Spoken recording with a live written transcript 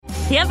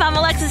Yep, I'm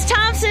Alexis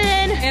Thompson.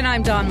 And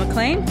I'm Dawn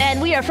McClain.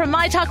 And we are from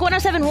My Talk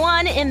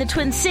 107.1 in the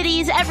Twin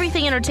Cities.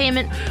 Everything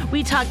entertainment.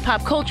 We talk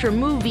pop culture,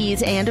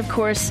 movies, and, of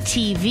course,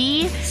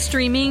 TV.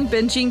 Streaming,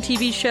 binging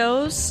TV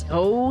shows.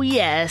 Oh,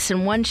 yes.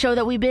 And one show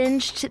that we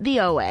binged, The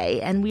OA.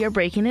 And we are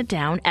breaking it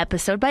down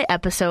episode by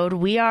episode.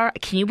 We are,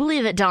 can you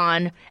believe it,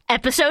 Dawn?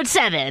 Episode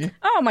 7.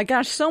 Oh, my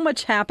gosh. So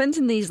much happens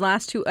in these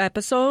last 2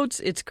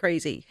 episodes. It's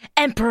crazy.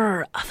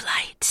 Emperor of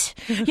Light.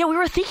 Yeah, we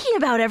were thinking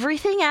about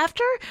everything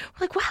after.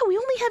 We're like, wow, we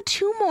only have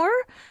 2 more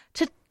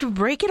to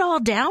break it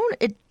all down.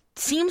 It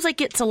seems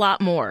like it's a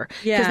lot more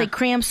because they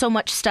cram so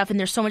much stuff and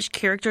there's so much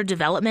character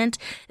development,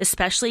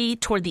 especially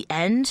toward the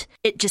end.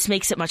 It just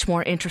makes it much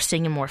more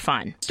interesting and more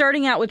fun.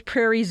 Starting out with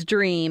Prairie's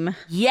dream.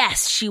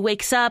 Yes, she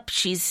wakes up.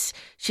 She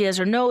has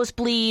her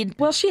nosebleed.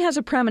 Well, she has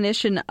a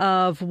premonition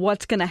of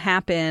what's going to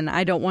happen.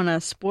 I don't want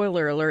to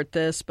spoiler alert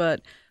this,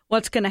 but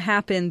what's going to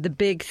happen, the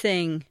big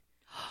thing.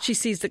 She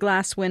sees the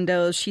glass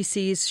windows. She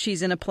sees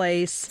she's in a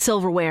place.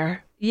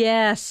 Silverware.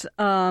 Yes.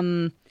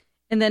 And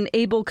then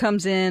Abel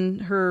comes in.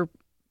 Her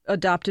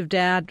adoptive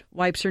dad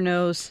wipes her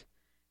nose.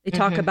 They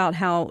talk about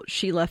how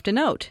she left a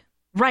note.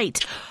 Right.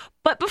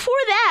 But before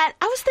that,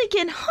 I was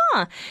thinking,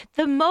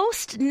 the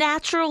most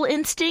natural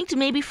instinct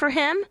maybe for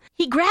him,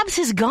 he grabs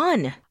his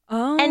gun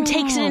and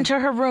takes it into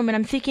her room. And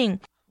I'm thinking,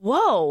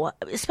 whoa,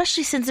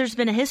 especially since there's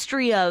been a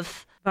history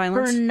of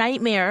violence, her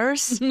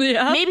nightmares.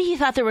 Yeah. Maybe he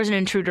thought there was an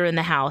intruder in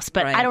the house,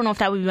 but I don't know if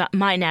that would be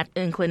my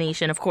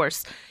inclination. Of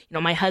course,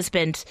 my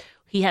husband,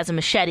 he has a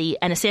machete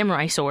and a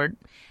samurai sword.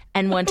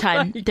 And one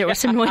time there was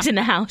some noise in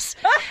the house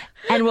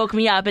and woke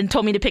me up and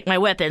told me to pick my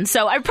weapon.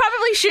 So I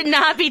probably should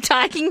not be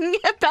talking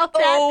about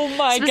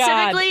that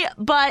specifically,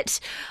 but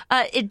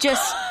it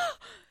just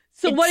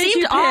So what did you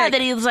seemed pick? odd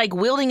that he was like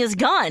wielding his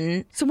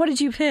gun. So what did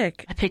you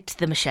pick? I picked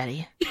the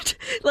machete.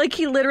 Like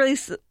he literally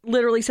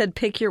said,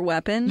 pick your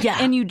weapon? Yeah.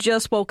 And you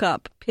just woke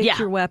up. Pick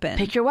your weapon.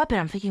 Pick your weapon.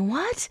 I'm thinking,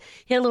 what?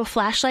 He had a little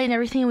flashlight and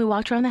everything, and we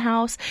walked around the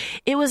house.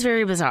 It was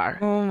very bizarre.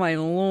 Oh, my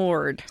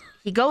Lord.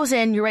 He goes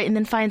in, you're right, and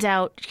then finds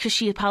out, because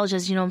she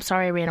apologizes, I'm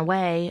sorry I ran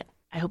away.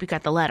 I hope you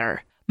got the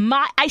letter.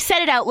 I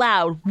said it out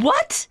loud.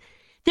 What?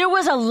 There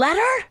was a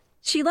letter?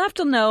 She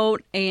left a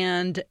note,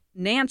 and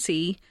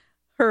Nancy,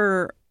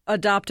 her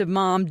adoptive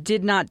mom,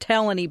 did not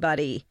tell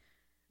anybody.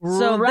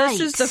 So this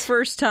is the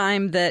first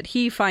time that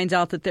he finds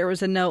out that there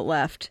was a note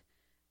left.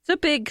 It's a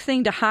big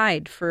thing to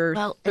hide for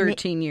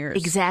 13 years.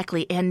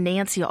 Exactly. And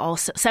Nancy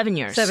also, 7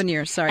 years. 7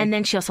 years, sorry. And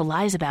then she also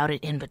lies about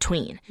it in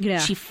between. Yeah.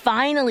 She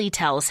finally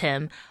tells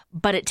him,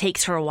 but it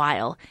takes her a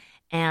while.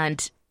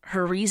 And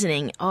her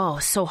reasoning,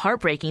 so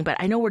heartbreaking. But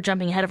I know we're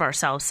jumping ahead of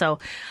ourselves. So,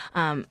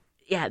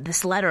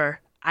 this letter,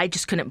 I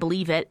just couldn't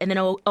believe it. And then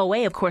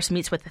OA, of course,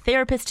 meets with the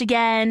therapist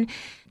again,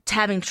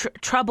 having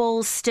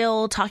troubles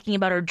still, talking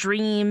about her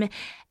dream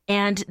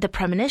and the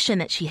premonition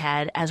that she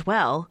had as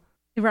well.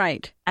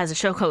 Right. As the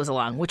show goes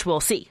along, which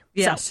we'll see.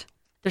 Yes. So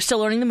they're still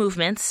learning the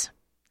movements.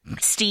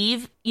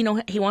 Steve,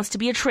 he wants to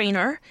be a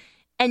trainer.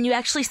 And you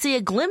actually see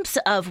a glimpse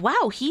of,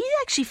 wow, he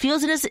actually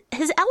feels it as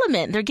his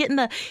element. They're getting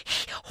the...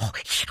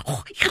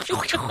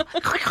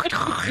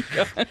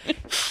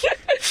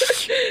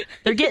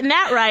 They're getting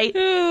that right.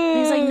 And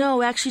he's like,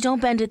 no, actually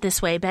don't bend it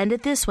this way. Bend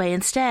it this way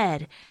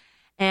instead.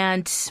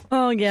 And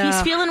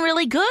he's feeling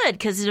really good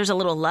because there's a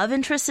little love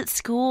interest at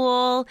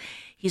school.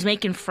 He's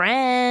making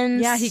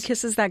friends. Yeah, he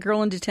kisses that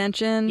girl in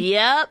detention.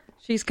 Yep.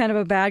 She's kind of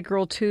a bad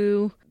girl,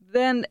 too.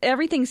 Then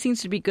everything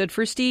seems to be good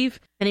for Steve.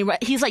 And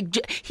he's like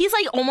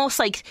almost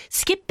like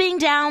skipping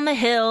down the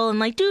hill and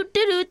like,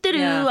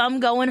 I'm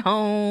going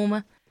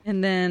home.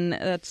 And then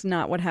that's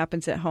not what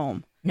happens at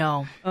home.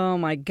 No. Oh,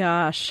 my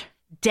gosh.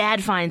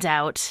 Dad finds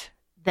out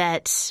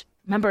that,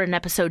 remember in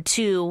episode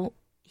 2,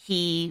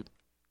 he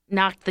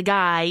knocked the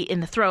guy in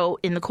the throat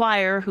in the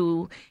choir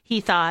who he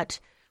thought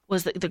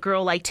was the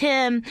girl liked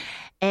him,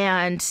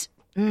 and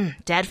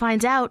Dad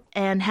finds out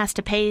and has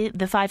to pay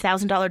the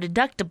 $5,000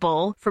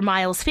 deductible for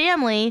Miles'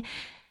 family.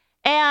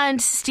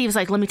 And Steve's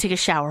like, let me take a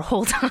shower.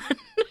 Hold on.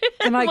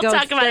 And we'll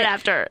talk about it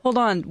after. Hold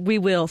on. We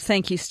will.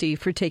 Thank you, Steve,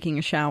 for taking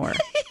a shower.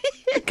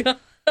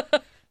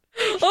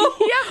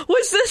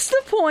 Was this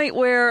the point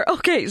where,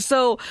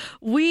 so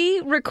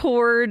we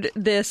record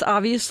this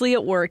obviously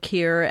at work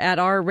here at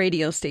our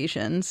radio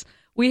stations.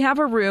 We have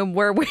a room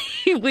where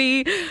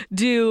we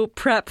do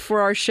prep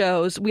for our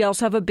shows. We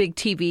also have a big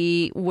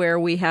TV where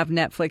we have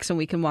Netflix and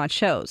we can watch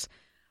shows.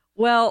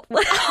 Well,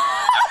 this is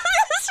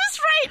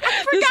right.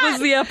 I forgot. This was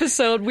the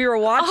episode we were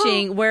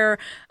watching where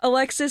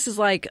Alexis is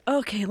like,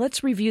 okay,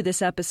 let's review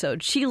this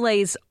episode. She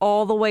lays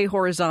all the way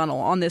horizontal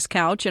on this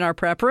couch in our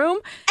prep room.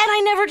 And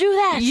I never do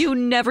that. You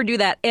never do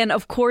that. And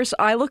of course,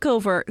 I look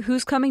over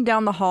who's coming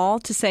down the hall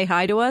to say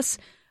hi to us,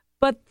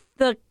 but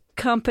the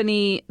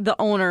company, the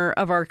owner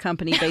of our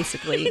company,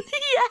 basically.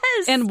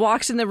 Yes. And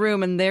walks in the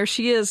room, and there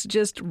she is,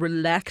 just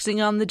relaxing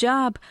on the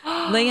job,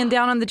 laying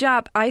down on the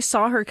job. I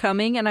saw her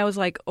coming, and I was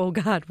like, oh,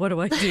 God, what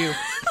do I do?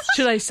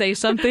 Should I say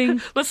something?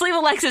 Let's leave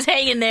Alexis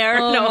hanging there.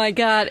 Oh, no. my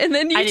God. And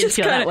then you I didn't just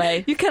feel that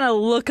way. You kind of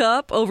look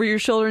up over your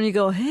shoulder, and you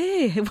go,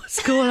 hey,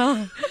 what's going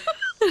on?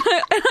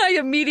 And I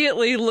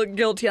immediately look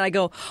guilty. I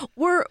go,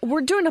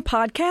 we're doing a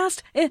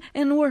podcast,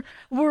 and we're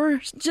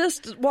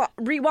just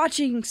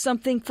rewatching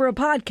something for a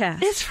podcast.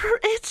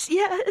 It's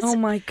oh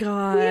my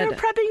God. We are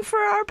prepping for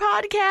our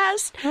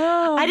podcast.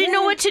 Oh, I didn't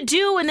know what to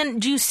do, and then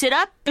do you sit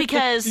up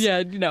because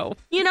yeah, no.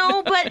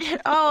 But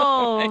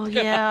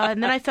yeah,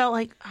 and then I felt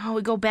like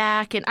we go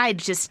back, and I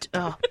just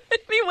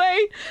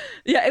Anyway,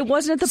 yeah, it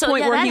wasn't at the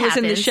point where he was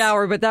in the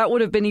shower, but that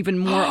would have been even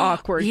more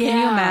awkward. Yeah. Can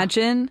you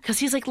imagine? Because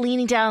he's like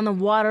leaning down, the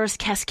water's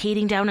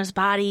cascading down his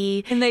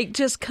body. And they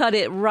just cut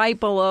it right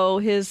below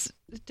his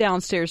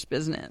downstairs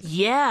business.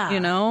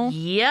 Yeah.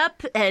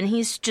 Yep. And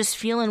he's just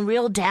feeling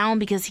real down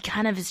because he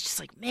kind of is just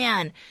like,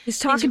 man. He's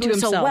talking to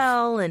himself. so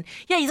well. And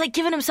yeah, he's like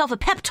giving himself a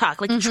pep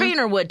talk, like a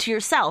trainer would to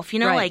yourself,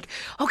 Right. like,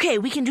 okay,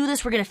 we can do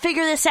this. We're going to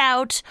figure this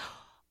out.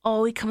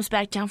 Oh, he comes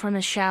back down from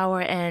his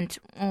shower and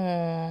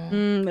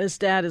his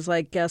dad is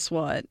like, guess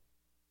what?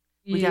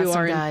 We got some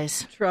are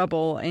guys. in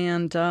trouble.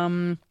 And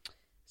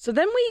so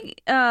then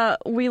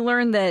we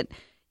learn that,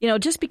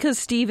 just because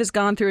Steve has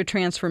gone through a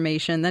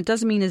transformation, that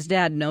doesn't mean his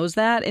dad knows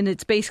that. And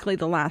it's basically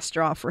the last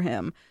straw for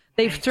him.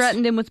 They've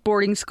threatened him with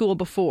boarding school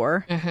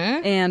before.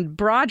 Mm-hmm. And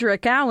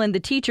Broderick Allen, the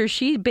teacher,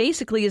 she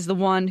basically is the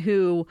one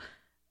who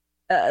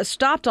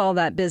stopped all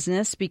that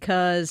business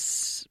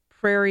because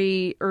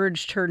Prairie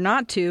urged her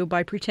not to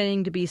by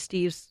pretending to be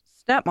Steve's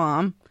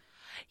stepmom.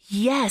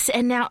 Yes,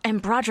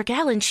 and Broderick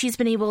Allen, she's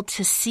been able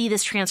to see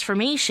this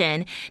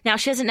transformation. Now,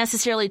 she hasn't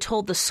necessarily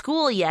told the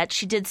school yet.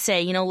 She did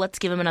say, let's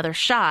give him another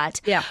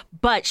shot. Yeah.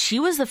 But she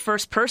was the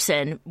first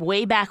person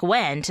way back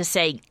when to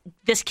say,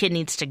 this kid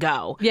needs to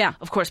go. Yeah.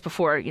 Of course,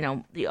 before,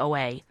 the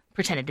OA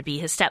pretended to be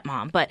his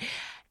stepmom. But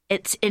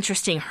it's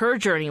interesting, her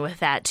journey with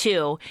that,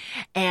 too.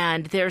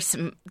 And there's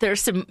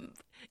some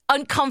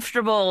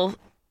uncomfortable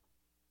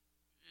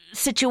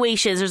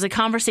situations. There's a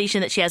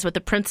conversation that she has with the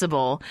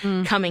principal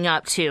coming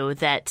up too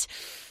that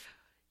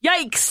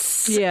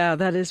yikes. Yeah,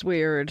 that is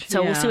weird.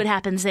 So we'll see what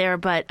happens there.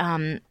 But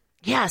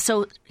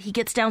so he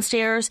gets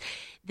downstairs,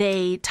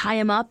 they tie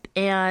him up,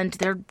 and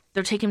they're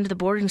taking him to the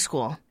boarding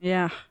school.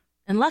 Yeah.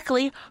 And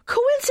luckily,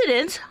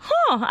 coincidence,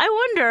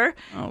 I wonder.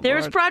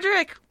 There's Lord.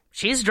 Broderick.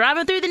 She's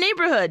driving through the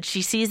neighborhood.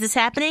 She sees this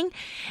happening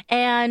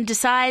and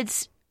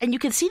decides, and you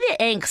can see the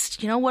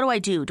angst. What do I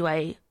do? Do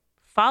I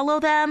follow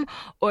them,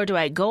 or do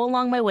I go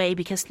along my way,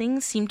 because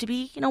things seem to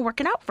be,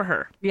 working out for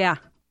her? Yeah,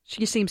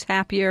 she seems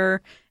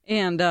happier,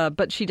 and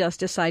but she does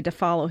decide to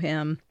follow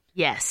him.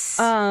 Yes.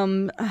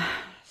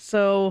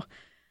 So,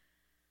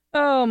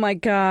 oh my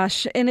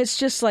gosh, and it's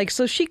just like,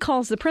 so she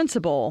calls the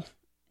principal,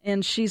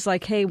 and she's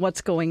like, "Hey,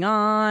 what's going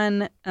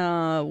on?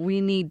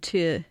 We need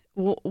to.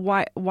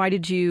 Why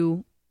did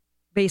you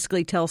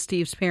basically tell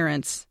Steve's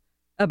parents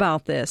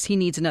about this? He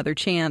needs another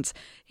chance.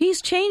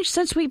 He's changed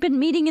since we've been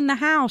meeting in the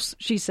house,"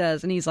 she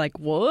says. And he's like,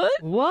 "What?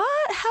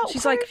 How?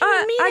 She's like,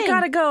 I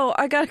gotta go.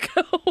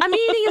 I'm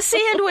eating a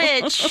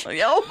sandwich."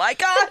 Oh my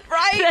God,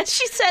 right?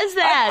 She says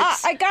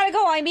that. I gotta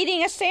go. I'm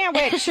eating a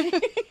sandwich.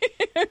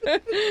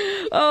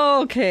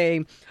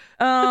 Okay.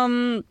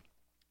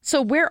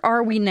 So where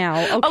are we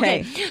now?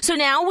 Okay. So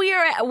now we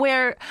are at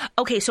where,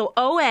 so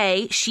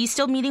OA, she's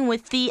still meeting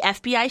with the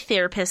FBI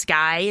therapist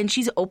guy, and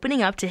she's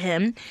opening up to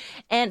him.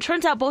 And it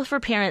turns out both of her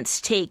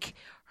parents take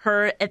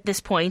her at this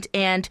point,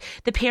 and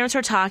the parents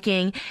are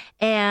talking.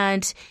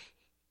 And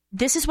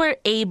this is where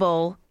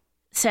Abel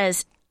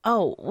says,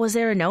 "Oh, was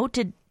there a note?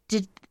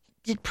 Did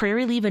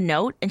Prairie leave a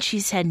note?" And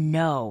she said,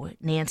 "No,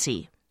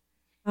 Nancy.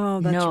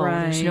 Oh, that's no,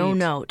 right. There's no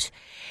note."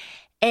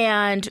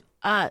 And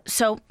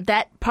so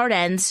that part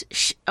ends.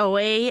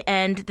 OA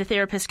and the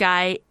therapist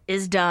guy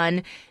is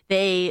done.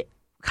 They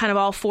kind of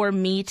all four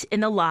meet in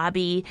the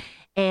lobby,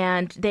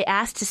 and they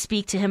ask to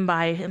speak to him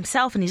by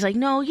himself. And he's like,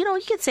 "No, you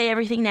can say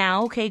everything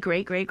now. Okay,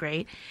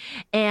 great.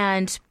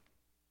 And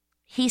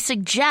he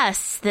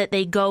suggests that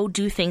they go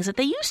do things that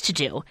they used to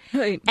do.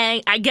 Right.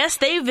 And I guess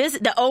they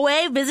visit the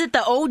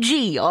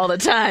OG all the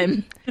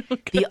time.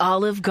 The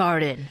Olive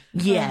Garden.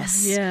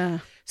 Yes. Yeah.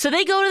 So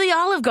they go to the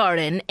Olive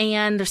Garden,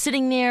 and they're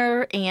sitting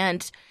there,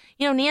 and,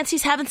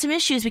 Nancy's having some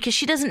issues because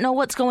she doesn't know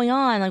what's going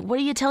on. Like, what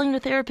are you telling your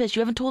therapist? You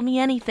haven't told me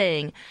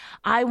anything.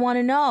 I want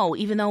to know,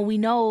 even though we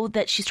know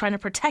that she's trying to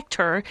protect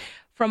her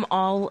from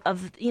all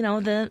of,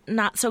 the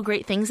not so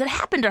great things that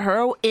happened to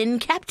her in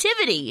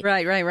captivity.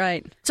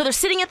 Right. So they're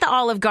sitting at the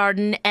Olive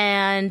Garden,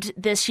 and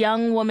this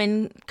young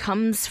woman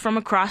comes from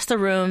across the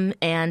room,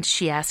 and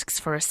she asks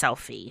for a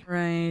selfie.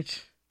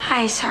 Right.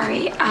 Hi,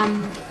 sorry.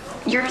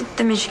 You're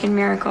the Michigan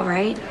Miracle,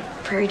 right?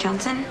 Prairie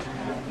Johnson?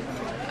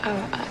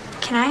 Oh,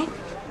 can I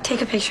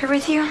take a picture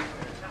with you?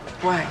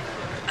 Why?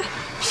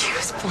 She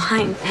was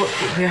blind.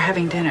 We're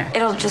having dinner.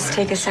 It'll just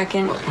take a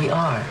second. We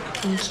are.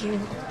 Thank you.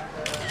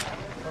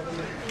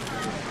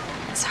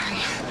 Sorry.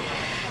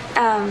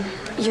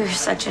 You're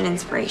such an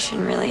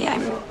inspiration, really.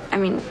 I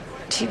mean,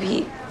 to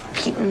be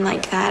beaten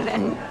like that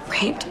and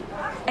raped,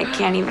 I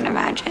can't even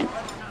imagine.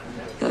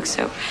 You look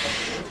so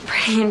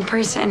pretty in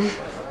person.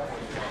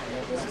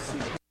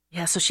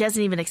 Yeah, so she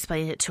hasn't even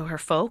explained it to her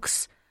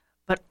folks,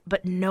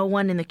 but no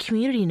one in the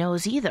community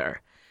knows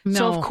either. No.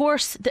 So of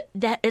course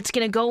that it's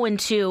going to go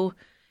into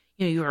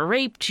you were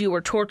raped, you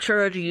were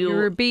tortured, You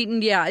were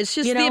beaten. Yeah, it's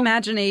just You the know?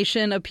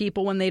 imagination of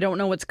people when they don't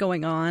know what's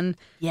going on.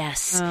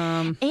 Yes.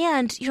 And,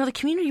 the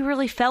community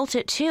really felt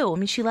it too. I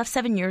mean, she left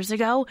 7 years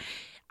ago.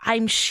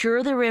 I'm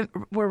sure there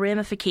were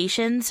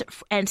ramifications,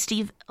 and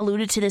Steve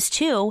alluded to this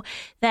too,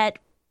 that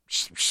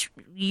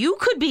you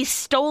could be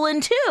stolen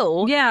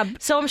too. Yeah.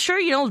 So I'm sure,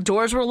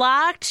 doors were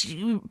locked,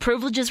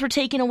 privileges were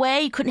taken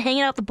away, you couldn't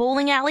hang out at the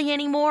bowling alley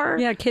anymore.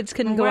 Yeah, kids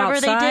couldn't go Wherever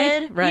outside. they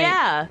did. Right.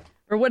 Yeah.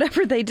 Or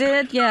whatever they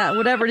did. Yeah,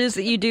 whatever it is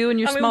that you do in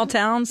your small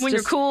towns. When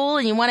you're cool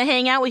and you want to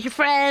hang out with your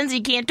friends,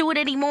 you can't do it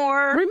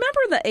anymore. Remember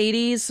the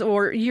 80s,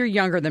 or you're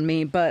younger than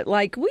me, but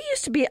we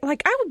used to be,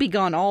 I would be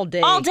gone all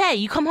day. All day.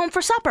 You come home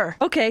for supper.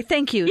 Okay,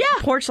 thank you. Yeah.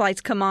 Porch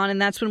lights come on,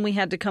 and that's when we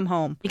had to come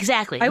home.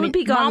 Exactly. I would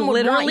be gone Mom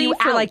would want literally you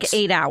for out.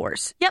 8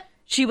 hours. Yep.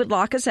 She would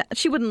lock us.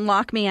 She wouldn't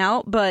lock me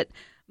out, but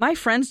my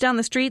friends down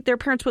the street, their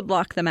parents would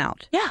lock them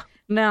out. Yeah.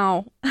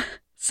 Now,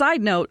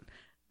 side note,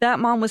 that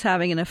mom was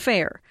having an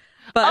affair.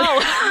 But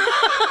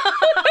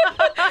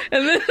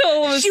and then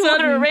all of a She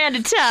sudden, wanted a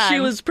random time. she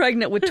was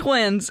pregnant with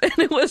twins, and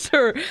it was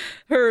her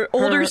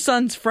older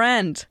son's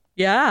friend.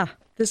 Yeah,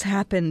 this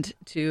happened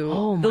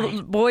to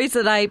the boys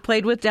that I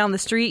played with down the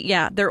street.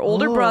 Yeah, their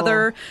older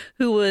brother,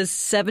 who was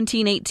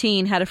 17,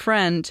 18, had a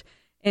friend,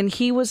 and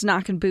he was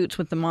knocking boots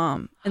with the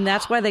mom, and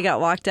that's why they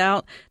got locked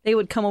out. They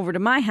would come over to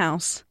my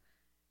house,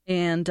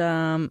 and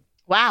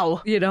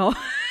wow.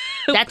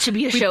 That should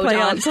be a we show, play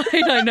Dawn. outside.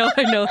 I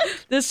know.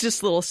 This is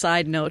just a little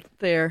side note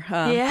there.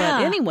 Yeah.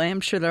 But anyway,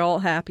 I'm sure they're all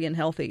happy and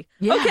healthy.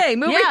 Yeah. Okay,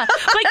 moving on.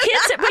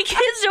 But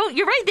kids don't.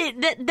 You're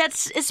right.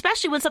 That's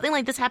especially when something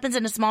like this happens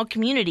in a small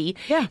community.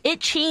 Yeah.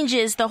 It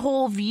changes the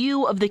whole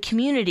view of the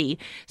community.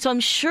 So I'm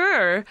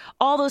sure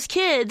all those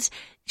kids.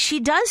 She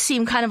does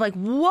seem kind of like,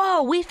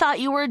 whoa. We thought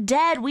you were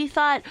dead. We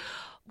thought.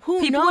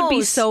 People would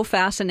be so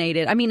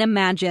fascinated. I mean,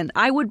 imagine.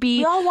 I would be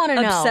We all wanna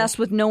know. obsessed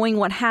with knowing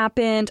what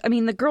happened. I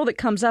mean, the girl that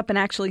comes up and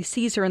actually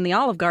sees her in the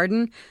Olive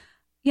Garden,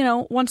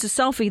 wants a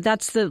selfie.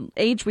 That's the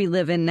age we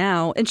live in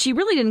now. And she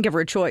really didn't give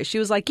her a choice. She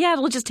was like, yeah,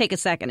 it'll just take a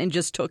second, and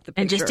just took the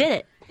picture. And just did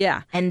it.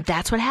 Yeah. And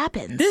that's what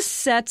happens. This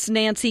sets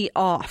Nancy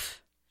off.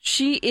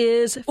 She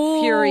is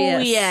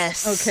furious.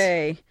 Yes.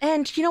 Okay.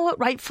 And you know what?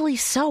 Rightfully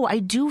so. I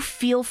do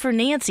feel for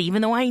Nancy,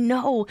 even though I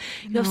know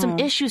you have some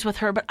issues with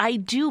her, but I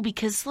do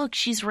because, look,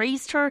 she's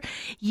raised her.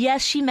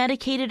 Yes, she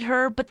medicated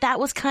her, but that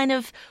was kind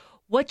of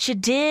what you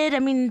did. I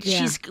mean,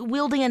 she's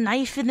wielding a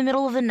knife in the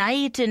middle of the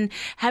night and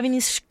having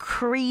these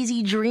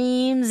crazy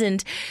dreams.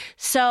 And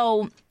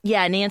so,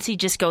 yeah, Nancy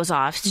just goes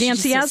off.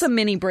 Nancy has a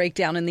mini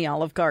breakdown in the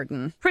Olive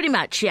Garden. Pretty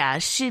much, yeah.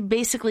 She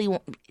basically,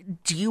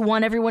 do you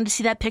want everyone to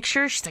see that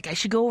picture? She's like, I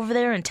should go over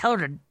there and tell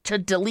her to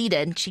delete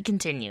it. And she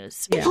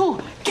continues. People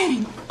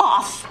getting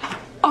off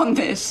on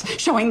this,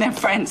 showing their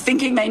friends,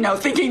 thinking they know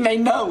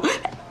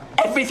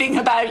everything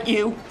about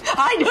you.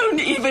 I don't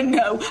even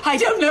know. I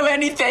don't know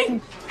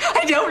anything.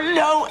 I don't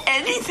know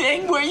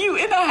anything. Were you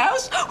in the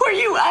house? Were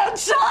you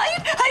outside?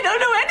 I don't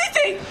know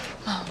anything.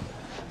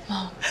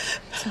 Mom,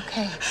 it's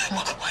okay.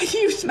 Why do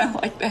you smell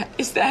like that?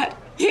 Is that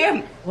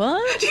him?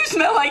 What? Do you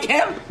smell like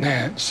him?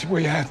 Nance,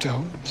 we have to.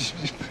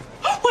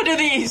 What are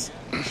these?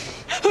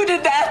 Who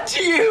did that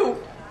to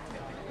you?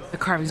 The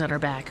carvings on her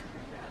back.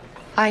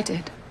 I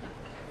did.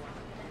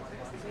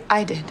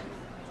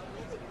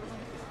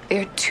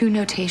 There are 2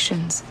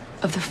 notations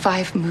of the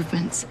 5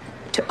 movements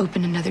to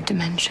open another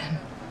dimension.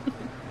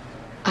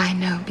 I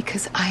know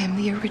because I am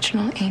the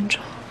original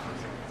angel.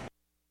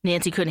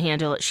 Nancy couldn't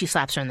handle it. She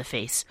slaps her in the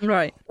face.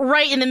 Right.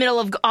 Right in the middle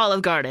of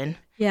Olive Garden.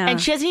 Yeah.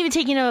 And she hasn't even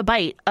taken a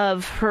bite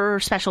of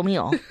her special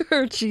meal.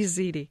 Her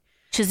cheesy.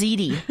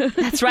 Chiziti.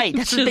 That's right.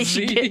 That's what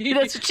she get.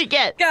 That's what she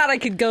get. God, I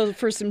could go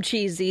for some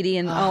cheese ziti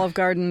and Olive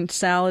Garden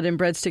salad and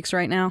breadsticks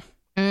right now.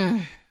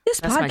 This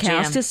That's my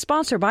podcast jam. is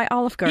sponsored by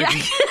Olive Garden.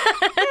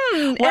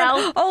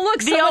 Well, oh look,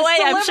 the someone's OA, I'm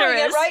delivering sure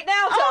it is. right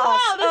now to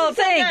us. Oh, this is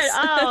so thanks. good.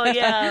 Oh,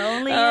 yeah.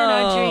 Only in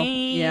our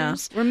dreams.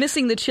 Yeah, we're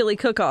missing the chili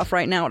cook-off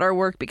right now at our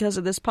work because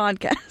of this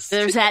podcast.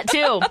 There's that,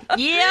 too.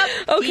 Yep.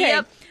 Okay,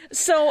 Yep.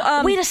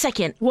 so Wait a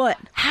second. What?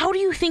 How do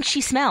you think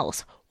she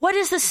smells? What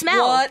is the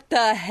smell? What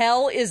the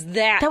hell is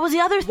that? That was the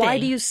other thing. Why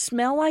do you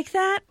smell like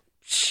that?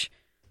 Shh.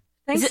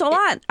 Thanks Is it- a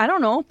lot. I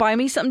don't know. Buy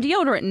me some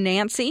deodorant,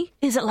 Nancy.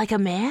 Is it like a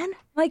man?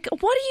 Like,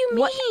 what do you mean?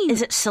 What?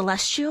 Is it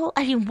celestial?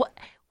 I mean, what?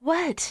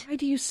 What? Why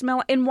do you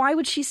smell? And why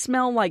would she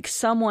smell like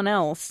someone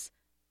else?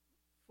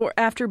 Or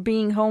after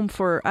being home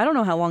for, I don't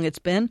know how long it's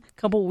been,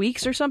 a couple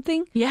weeks or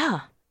something?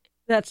 Yeah.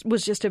 That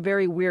was just a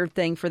very weird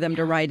thing for them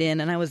to write in.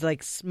 And I was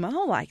like,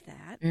 smell like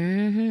that?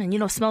 Mm-hmm.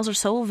 And smells are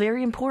so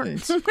very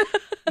important.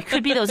 It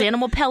could be those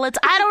animal pellets.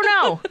 I don't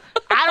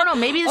know.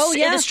 Maybe it's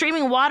the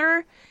streaming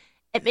water.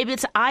 Maybe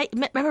it's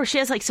remember she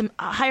has like some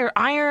higher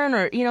iron,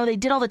 or they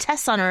did all the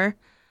tests on her.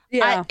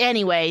 Yeah.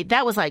 Anyway,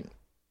 that was like,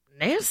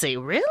 Nancy,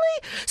 really?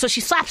 So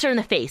she slaps her in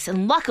the face,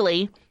 and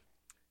luckily,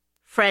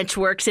 French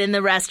works in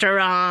the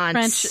restaurant.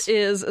 French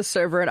is a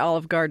server at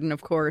Olive Garden,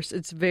 of course.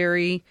 It's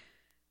very.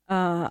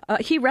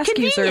 He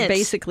rescues her Convenient.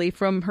 basically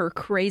from her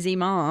crazy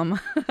mom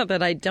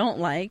that I don't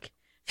like.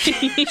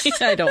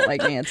 I don't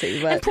like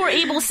Nancy, but And poor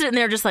Abel's sitting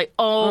there just like,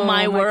 oh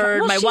my my God. word,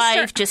 Well, my she's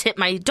wife just hit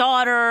my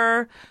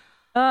daughter.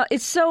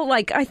 It's so,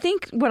 like, I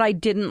think what I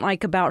didn't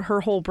like about her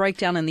whole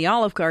breakdown in the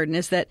Olive Garden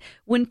is that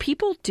when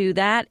people do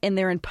that and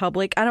they're in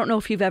public, I don't know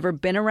if you've ever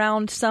been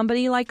around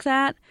somebody like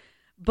that,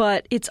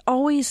 but it's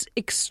always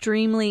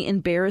extremely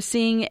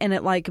embarrassing, and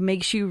it, like,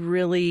 makes you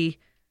really,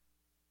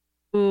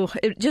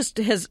 it just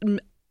has,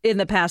 in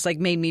the past, like,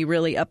 made me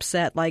really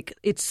upset. Like,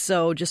 it's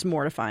so just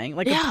mortifying.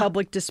 Like, a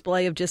public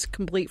display of just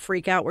complete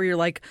freak out where you're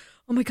like,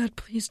 oh my God,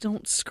 please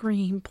don't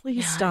scream.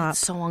 Please stop. It's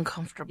so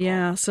uncomfortable.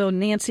 Yeah, so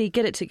Nancy,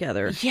 get it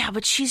together. Yeah,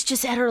 but she's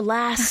just at her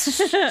last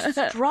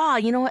straw.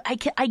 You know what?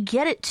 I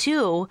get it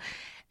too.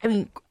 I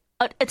mean,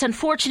 it's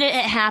unfortunate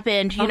it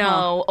happened, you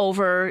know,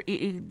 over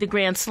the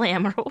Grand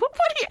Slam or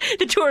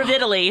the Tour of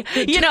Italy.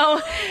 You know,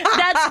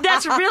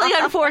 that's really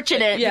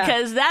unfortunate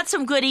because that's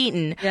some good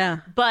eating.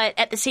 Yeah. But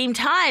at the same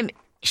time,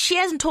 she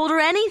hasn't told her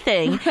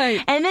anything.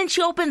 Right. And then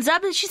she opens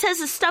up and she says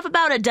this stuff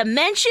about a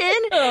dimension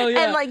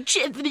and like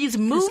these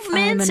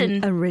movements. I'm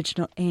an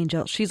original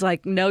angel. She's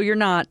like, no, you're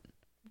not.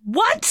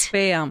 What?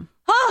 Bam.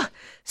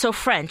 So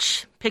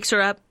French picks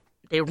her up.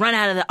 They run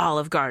out of the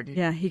Olive Garden.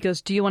 Yeah, he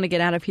goes, do you want to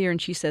get out of here?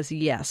 And she says,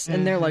 yes.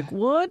 And they're like,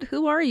 what?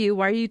 Who are you?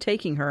 Why are you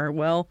taking her?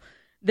 Well,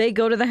 they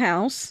go to the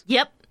house.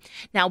 Yep.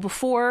 Now,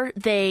 before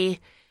they,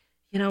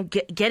 you know,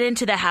 get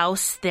into the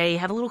house, they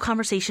have a little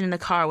conversation in the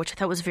car, which I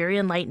thought was very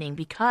enlightening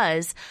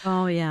because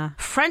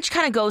French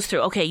kind of goes through,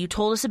 okay, you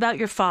told us about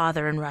your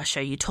father in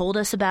Russia. You told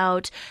us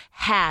about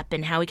Hap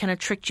and how he kind of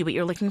tricked you, but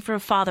you're looking for a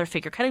father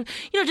figure. Kind of,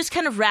 you know, just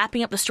kind of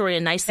wrapping up the story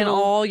in nice And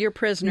little all your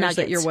prisoners nuggets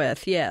that you're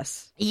with,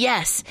 yes.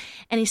 Yes.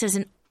 And he says,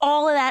 in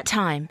all of that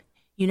time,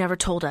 you never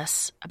told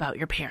us about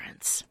your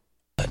parents.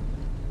 But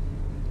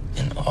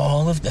in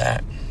all of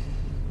that,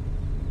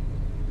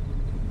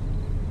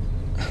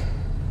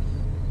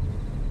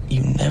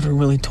 you never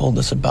really told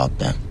us about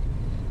them.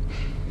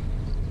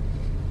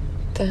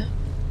 Them?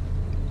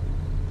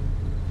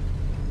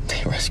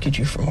 They rescued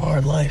you from a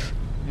hard life.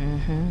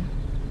 Mm-hmm.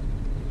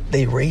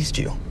 They raised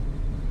you.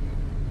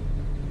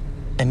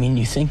 I mean,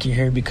 you think you're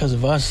here because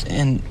of us,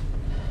 and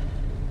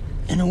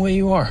in a way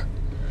you are.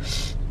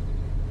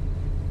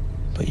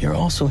 But you're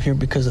also here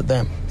because of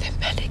them. They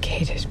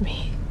medicated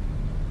me.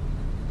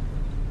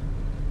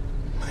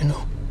 I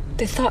know.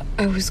 They thought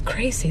I was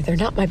crazy. They're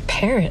not my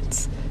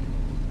parents.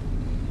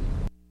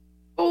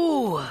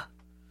 Ooh.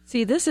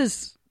 See, this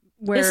is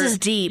where... This is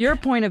deep. Your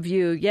point of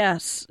view,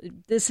 yes.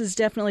 This is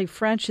definitely...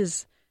 French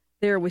is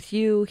there with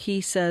you.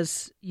 He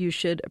says you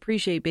should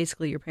appreciate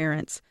basically your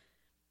parents.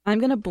 I'm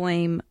going to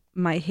blame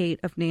my hate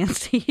of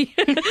Nancy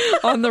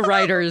on the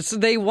writers.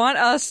 They want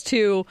us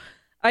to...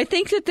 I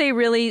think that they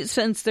really,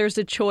 since there's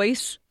a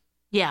choice...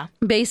 Yeah.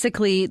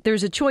 Basically,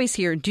 there's a choice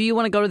here. Do you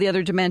want to go to the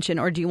other dimension,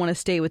 or do you want to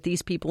stay with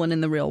these people and in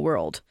the real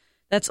world?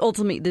 That's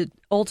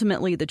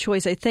ultimately the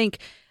choice. I think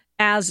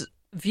as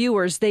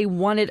viewers, they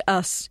wanted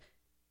us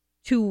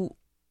to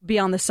be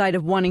on the side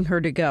of wanting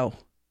her to go,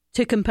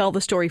 to compel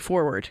the story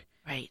forward.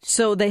 Right.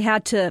 So they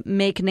had to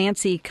make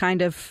Nancy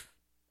kind of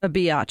a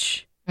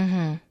biatch,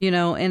 you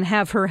know, and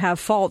have her have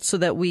faults so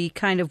that we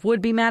kind of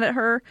would be mad at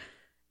her.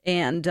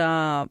 And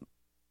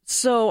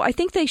so I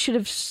think they should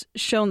have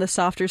shown the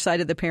softer side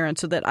of the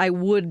parents so that I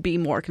would be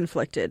more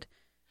conflicted.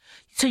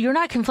 So you're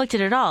not conflicted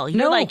at all.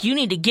 You're No. like, you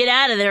need to get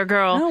out of there,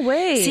 girl. No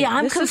way. See,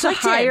 I'm this conflicted.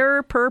 is a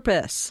higher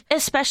purpose.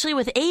 Especially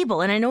with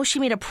Abel. And I know she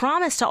made a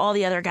promise to all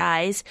the other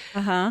guys.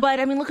 But,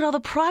 I mean, look at all the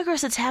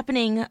progress that's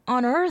happening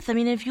on Earth. I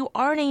mean, if you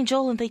are an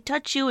angel and they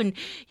touch you and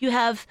you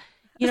have,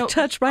 you know...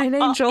 Touched by an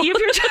angel. If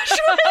you're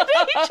touched by an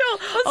angel.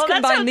 Let's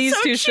combine these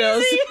two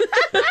shows.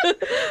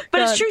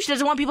 But it's true. She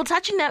doesn't want people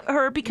touching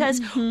her because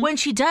when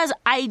she does,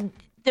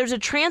 there's a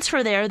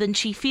transfer there. Then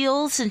she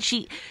feels and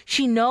she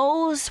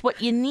knows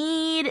what you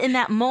need in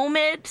that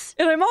moment.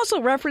 And I'm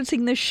also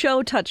referencing the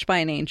show Touched by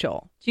an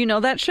Angel. Do you know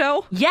that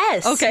show?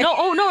 Yes. Okay. No.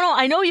 Oh no.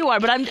 I know you are,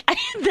 but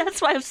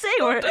that's why I'm saying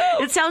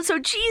it sounds so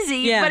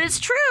cheesy, but it's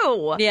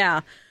true.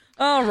 Yeah.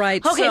 All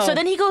right. Okay. So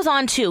then he goes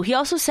on too. He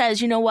also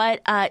says, you know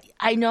what?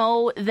 I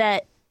know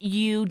that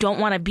you don't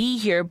want to be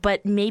here,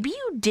 but maybe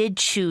you did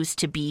choose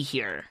to be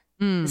here.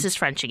 This is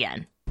French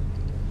again.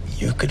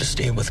 You could have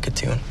stayed with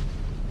Katoon,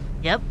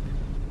 Yep.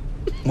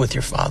 with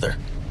your father.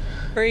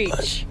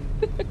 Preach.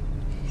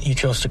 You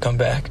chose to come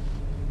back.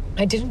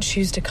 I didn't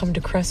choose to come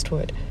to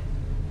Crestwood.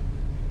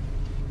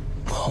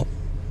 Well,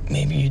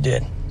 maybe you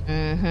did.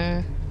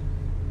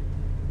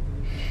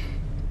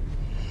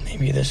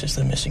 Maybe this is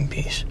the missing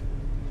piece.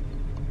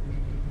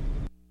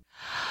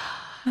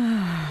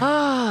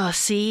 Oh,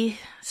 see?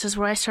 This is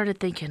where I started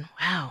thinking,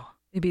 wow.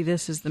 Maybe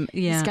this is the...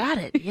 He's got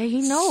it. Yeah,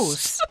 he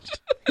knows.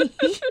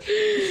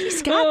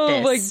 He's got this.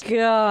 Oh, my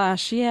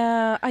gosh.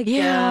 Yeah, I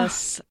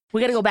guess.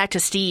 We got to go back to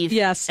Steve,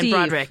 Steve. and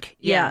Broderick.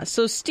 Yeah.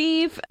 So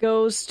Steve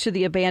goes to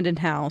the abandoned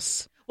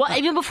house. Well,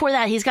 even before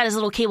that, he's got his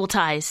little cable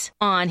ties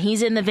on.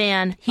 He's in the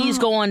van. He's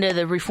going to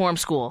the reform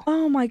school.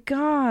 Oh, my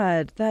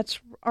God.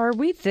 Are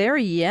we there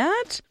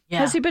yet? Yeah.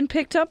 Has he been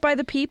picked up by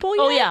the people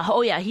yet?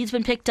 Oh, yeah. He's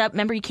been picked up.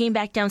 Remember, he came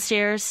back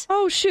downstairs?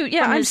 Oh, shoot.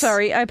 Yeah, From I'm his-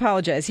 sorry. I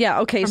apologize. Yeah,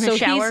 okay. From So his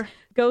shower?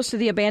 goes to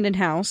the abandoned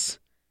house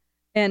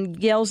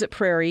and yells at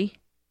Prairie.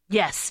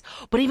 Yes,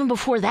 but even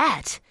before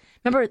that,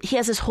 remember he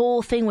has this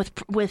whole thing with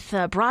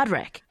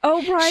Broderick.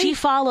 Oh, right. She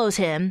follows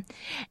him,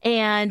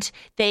 and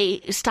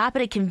they stop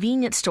at a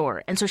convenience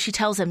store. And so she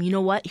tells him, you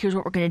know what? Here's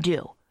what we're going to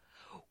do.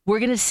 We're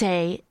going to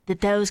say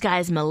that those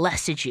guys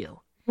molested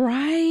you.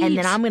 Right. And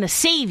then I'm going to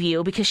save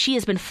you because she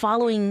has been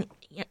following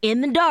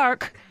in the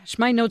dark.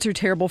 My notes are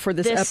terrible for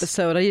this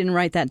episode. I didn't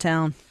write that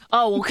down.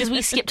 Oh, well, because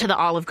we skipped to the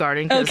Olive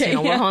Garden because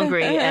we're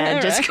hungry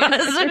and just because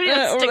we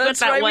didn't stick with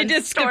that one. We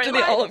did skip to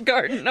the Olive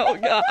Garden. Oh,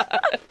 God.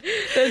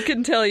 I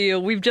can tell you.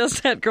 We've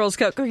just had Girl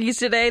Scout cookies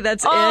today.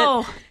 That's it.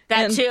 Oh,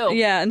 that too.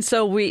 Yeah, and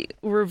so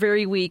we're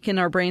very weak and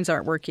our brains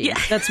aren't working. Yeah.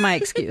 That's my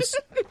excuse.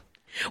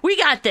 We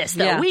got this,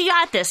 though. Yeah. We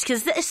got this.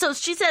 So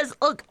she says,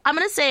 look, I'm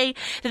going to say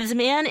that this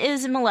man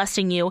is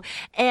molesting you,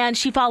 and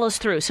she follows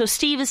through. So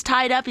Steve is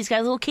tied up. He's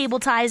got little cable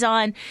ties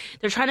on.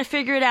 They're trying to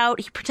figure it out.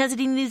 He pretends that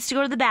he needs to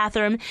go to the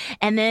bathroom,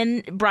 and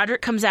then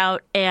Broderick comes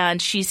out,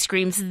 and she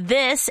screams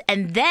this,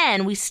 and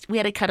then we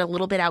had to cut a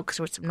little bit out because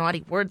there were some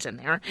naughty words in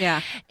there.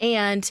 Yeah.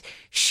 And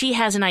she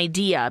has an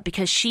idea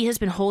because she has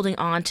been holding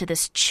on to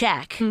this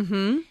check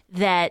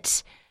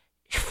that...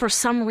 for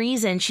some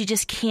reason, she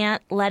just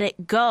can't let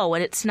it go.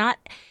 And it's not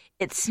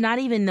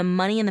even the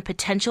money and the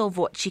potential of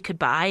what she could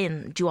buy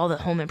and do all the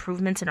home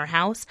improvements in her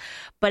house.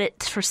 But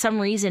it's for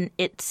some reason,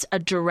 it's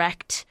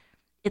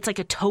like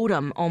a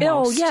totem almost.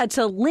 Oh, yeah. It's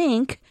a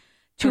link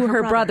to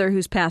her brother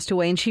who's passed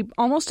away. And she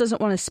almost doesn't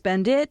want to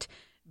spend it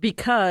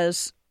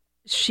because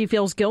she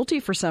feels guilty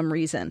for some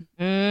reason.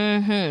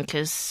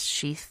 Because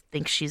she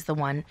thinks she's the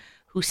one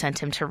who sent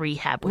him to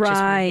rehab, which is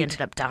where he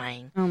ended up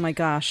dying. Oh, my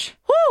gosh.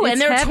 Woo,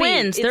 and they're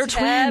twins. They're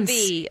twins.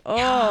 Heavy.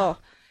 Oh.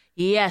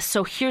 Yes,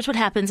 so here's what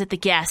happens at the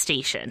gas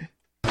station.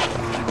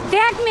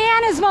 That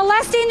man is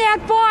molesting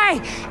that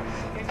boy.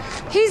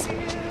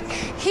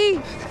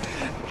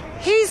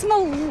 He's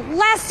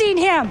molesting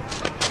him.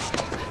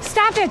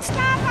 Stop it. Stop.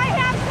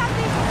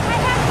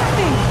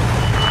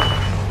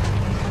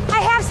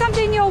 I have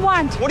something you'll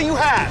want. What do you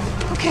have?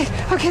 Okay,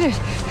 I'll get it.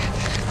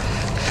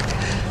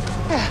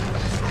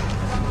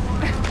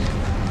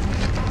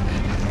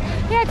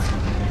 It's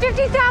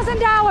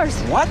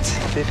 $50,000. What?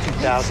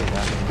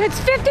 $50,000. It's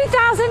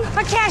 $50,000,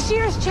 a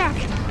cashier's check.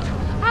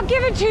 I'll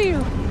give it to you.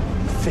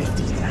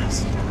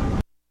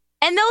 $50,000.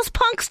 And those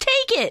punks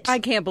take it. I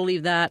can't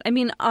believe that. I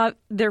mean,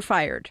 they're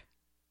fired.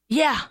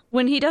 Yeah.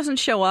 When he doesn't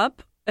show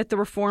up at the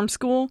reform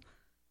school,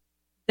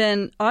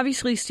 then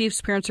obviously Steve's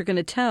parents are going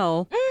to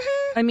tell.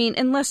 I mean,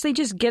 unless they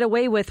just get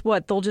away with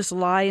what? They'll just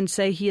lie and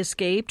say he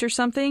escaped or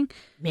something?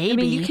 Maybe. I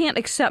mean, you can't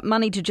accept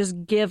money to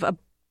just give a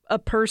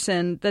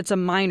person that's a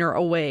minor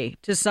away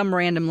to some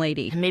random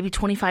lady. And maybe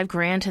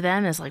 $25,000 to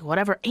them is like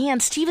whatever.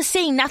 And Steve is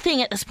saying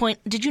nothing at this point.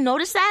 Did you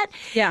notice that?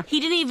 Yeah. He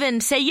didn't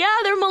even say, yeah,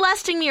 they're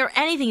molesting me or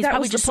anything. He's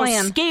probably just so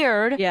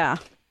scared. Yeah.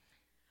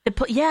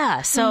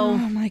 Yeah, so... Oh,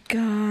 my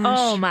gosh.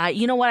 Oh, my.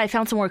 You know what? I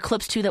found some more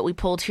clips, too, that we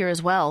pulled here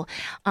as well.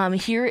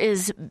 Here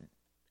is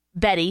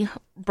Betty,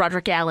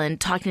 Broderick Allen,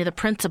 talking to the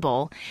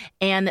principal,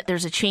 and that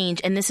there's a change.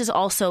 And this is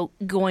also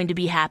going to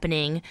be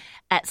happening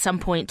at some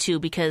point, too,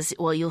 because,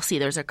 well, you'll see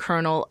there's a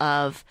kernel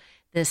of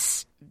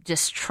this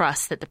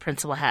distrust that the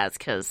principal has,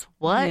 because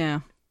what? Yeah.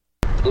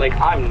 Like,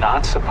 I'm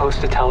not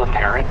supposed to tell a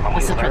parent when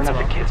we learn of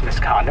the kid's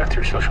misconduct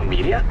through social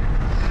media?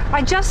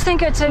 I just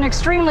think it's an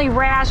extremely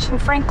rash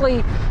and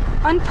frankly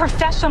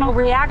unprofessional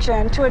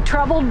reaction to a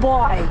troubled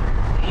boy.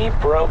 He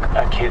broke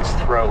a kid's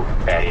throat,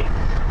 Betty.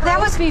 That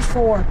was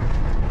before.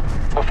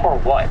 Before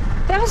what?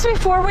 That was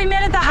before we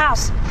met at the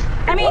house.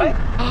 I mean, What?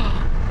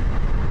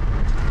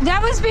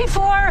 that was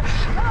before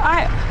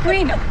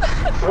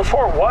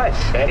Before what,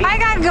 Betty? I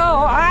gotta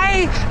go.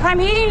 I'm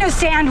eating a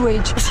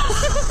sandwich.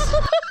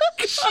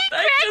 She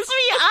cracks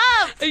me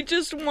up. I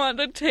just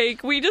want to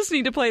we just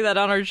need to play that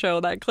on our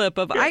show, that clip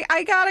of,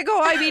 I gotta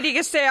go, I'm eating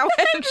a sandwich.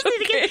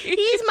 Okay.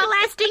 He's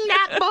molesting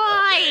that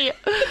boy.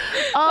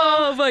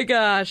 Oh my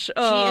gosh.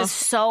 Oh. She is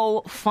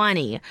so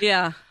funny.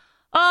 Yeah.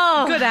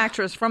 Oh. Good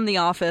actress from The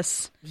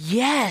Office.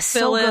 Yes,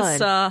 Phyllis,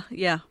 so good.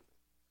 Yeah.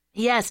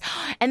 Yes.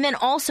 And then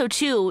also,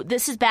 too,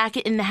 this is back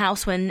in the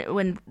house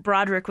when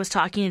Broderick was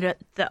talking to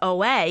the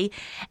OA,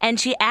 and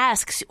she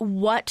asks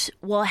what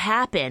will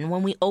happen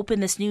when we open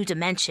this new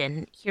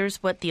dimension.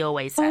 Here's what the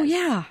OA says. Oh,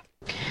 yeah.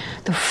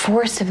 The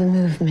force of the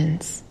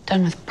movements,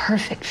 done with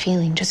perfect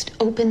feeling, just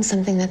opens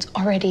something that's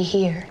already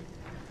here.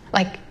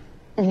 Like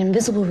an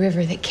invisible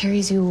river that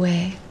carries you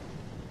away.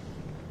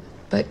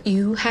 But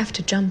you have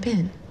to jump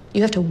in.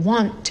 You have to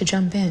want to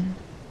jump in.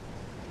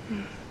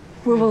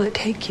 Where will it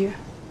take you?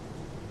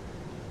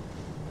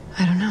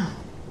 I don't know.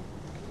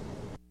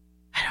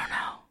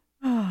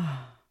 Who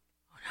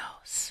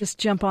knows? Just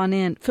jump on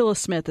in. Phyllis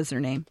Smith is her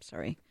name.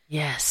 Sorry.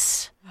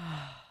 Yes.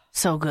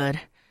 So good.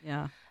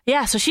 Yeah.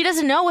 Yeah, so she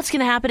doesn't know what's going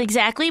to happen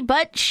exactly,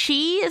 but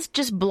she is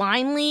just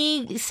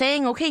blindly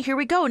saying, okay, here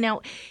we go. Now,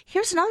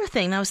 here's another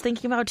thing that I was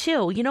thinking about,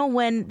 too. You know,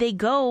 when they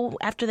go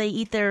after they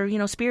eat their,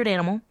 spirit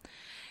animal,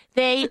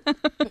 They,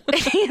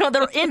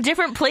 they're in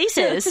different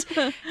places.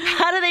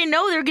 How do they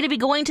know they're going to be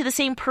going to the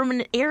same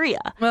permanent area?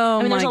 Oh,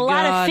 I mean, there's my a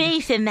lot God. of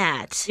faith in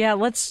that. Yeah,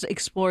 let's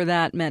explore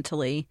that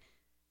mentally,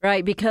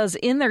 right? Because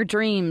in their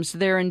dreams,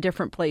 they're in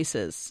different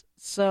places.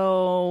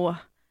 So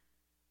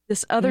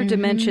this other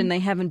dimension, they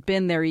haven't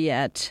been there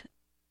yet.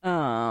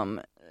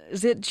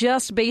 Is it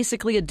just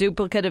basically a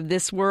duplicate of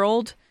this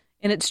world,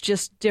 and it's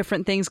just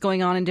different things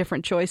going on in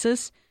different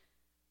choices?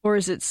 Or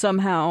is it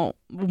somehow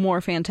more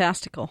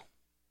fantastical?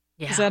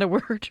 Yeah. Is that a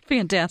word?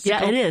 Fantastical.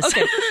 Yeah, it is.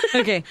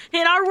 Okay.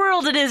 In our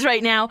world, it is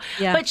right now.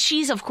 Yeah. But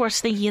she's, of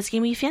course, thinking it's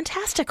going to be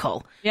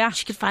fantastical. Yeah.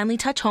 She could finally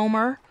touch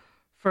Homer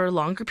for a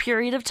longer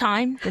period of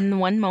time than the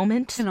one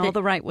moment. In all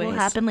the right ways. Will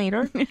happen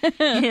later.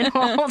 In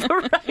all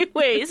the right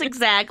ways,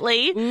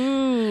 exactly.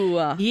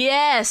 Ooh.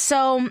 Yeah,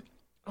 so...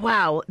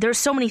 Wow, there's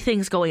so many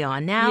things going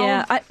on now.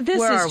 Yeah,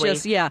 Where are we?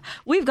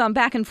 We've gone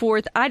back and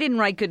forth. I didn't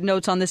write good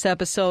notes on this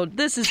episode.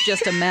 This is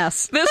just a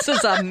mess. This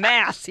is a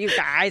mess, you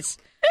guys.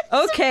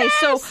 Okay,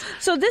 so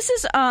this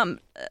is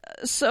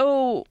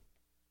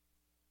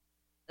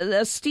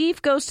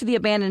Steve goes to the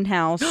abandoned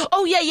house.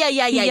 Oh yeah.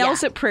 He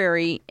yells at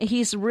Prairie.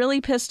 He's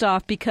really pissed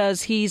off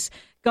because he's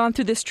gone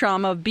through this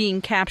trauma of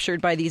being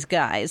captured by these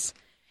guys.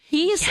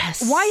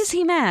 Why is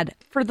he mad?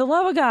 For the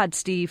love of God,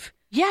 Steve.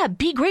 Yeah,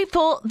 be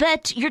grateful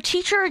that your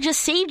teacher just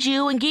saved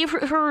you and gave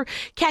her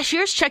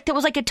cashier's check that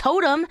was like a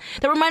totem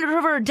that reminded her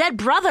of her dead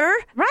brother.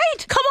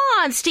 Right. Come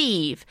on,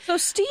 Steve. So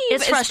Steve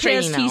is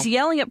frustrating, pissed. He's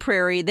yelling at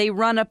Prairie. They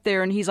run up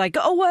there and he's like,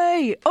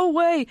 away.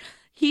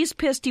 He's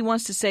pissed. He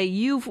wants to say,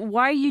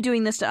 why are you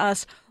doing this to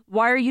us?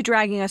 Why are you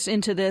dragging us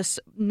into this?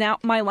 Now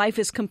my life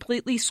is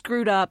completely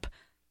screwed up.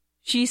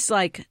 She's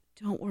like,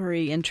 don't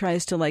worry, and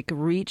tries to like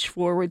reach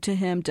forward to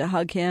him to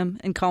hug him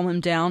and calm him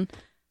down.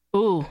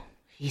 Ooh.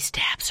 He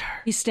stabs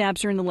her. He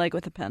stabs her in the leg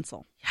with a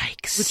pencil.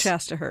 Yikes. Which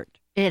has to hurt.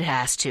 It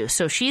has to.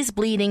 So she's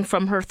bleeding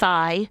from her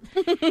thigh.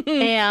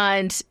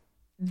 And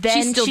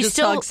then she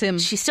still hugs him.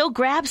 She still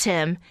grabs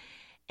him.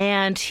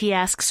 And he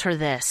asks her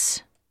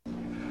this.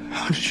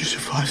 How did you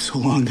survive so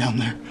long down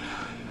there?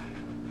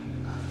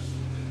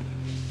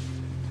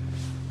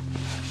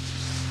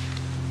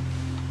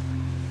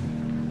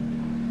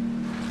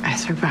 I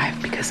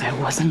survived because I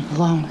wasn't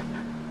alone.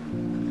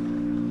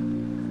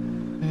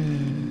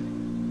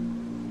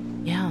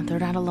 Yeah, they're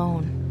not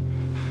alone.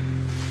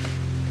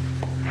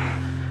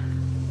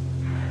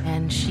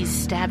 And she's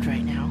stabbed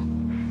right now.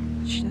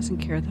 She doesn't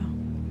care, though.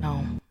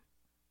 No.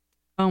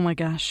 Oh, my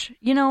gosh.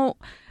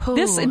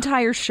 This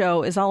entire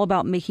show is all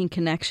about making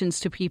connections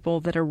to people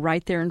that are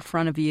right there in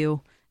front of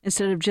you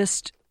instead of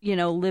just,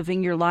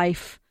 living your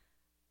life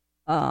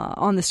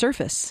on the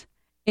surface.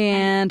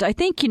 And I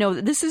think,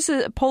 this is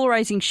a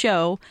polarizing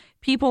show.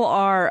 People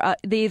are,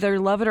 they either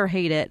love it or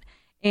hate it.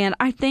 And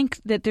I think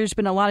that there's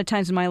been a lot of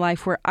times in my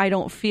life where I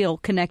don't feel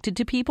connected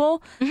to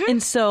people. Mm-hmm.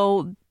 And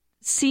so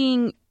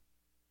seeing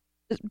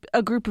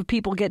a group of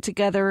people get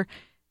together.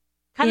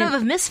 Kind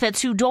of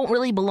misfits who don't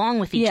really belong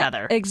with each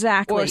other.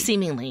 Exactly. Or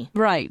seemingly.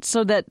 Right.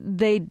 So that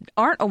they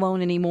aren't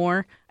alone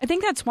anymore. I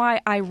think that's why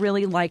I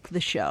really like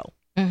the show.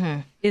 Mm-hmm.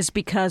 Is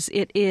because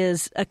it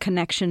is a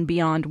connection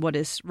beyond what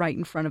is right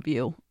in front of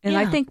you. And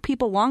I think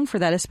people long for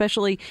that,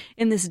 especially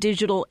in this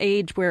digital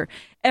age where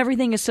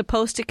everything is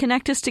supposed to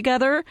connect us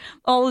together,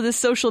 all of this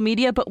social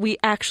media, but we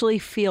actually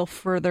feel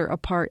further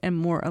apart and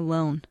more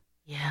alone.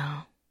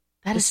 Yeah,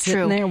 that is true.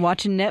 Sitting there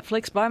watching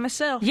Netflix by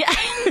myself. Yeah.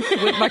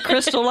 With my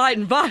Crystal Light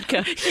and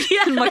vodka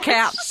and my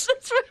caps.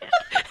 That's right.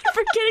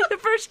 Forgetting the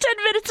first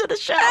 10 minutes of the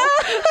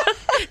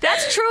show.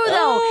 That's true,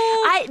 though.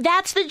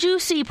 That's the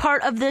juicy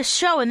part of this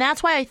show. And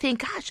that's why I think,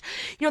 gosh,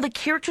 the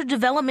character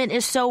development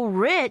is so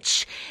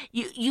rich.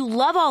 You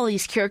love all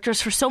these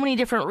characters for so many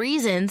different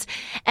reasons.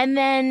 And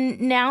then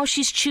now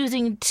she's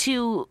choosing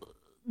to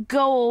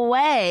go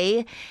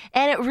away.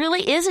 And it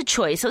really is a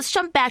choice. Let's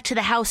jump back to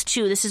the house,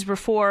 too. This is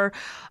before,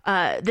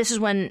 this is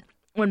when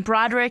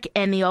Broderick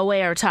and the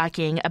OA are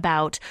talking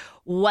about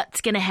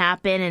what's going to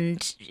happen,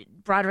 and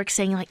Broderick's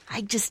saying, like,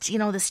 I just,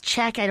 this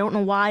check, I don't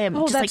know why. I'm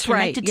just like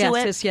connected to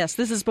it. Yes.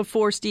 This is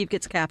before Steve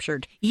gets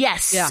captured.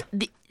 Yes. Yeah.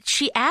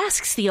 She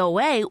asks the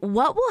OA,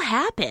 what will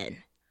happen?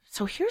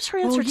 So here's her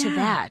answer to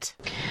that.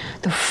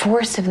 The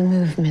force of the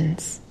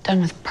movements, done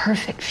with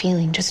perfect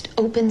feeling, just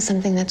opens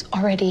something that's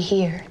already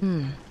here.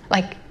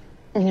 Like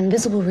an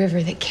invisible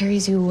river that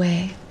carries you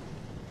away.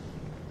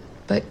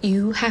 But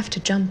you have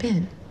to jump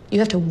in. You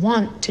have to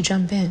want to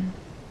jump in.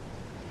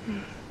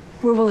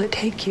 Where will it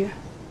take you?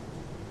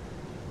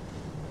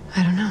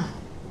 I don't know.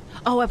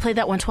 Oh, I played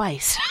that one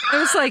twice. It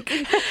was like,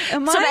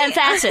 some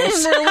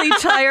emphasis. I'm really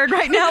tired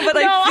right now, but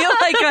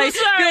I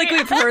feel like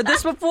we've heard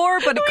this before,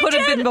 but it could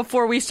have been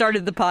before we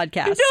started the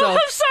podcast. No, I'm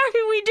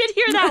sorry, we did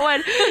hear that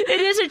one.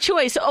 It is a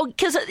choice. Oh,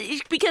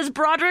 because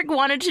Broderick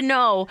wanted to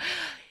know,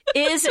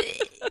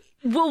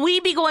 will we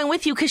be going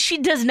with you? Because she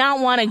does not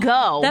want to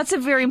go. That's a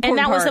very important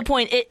part. And that was part. the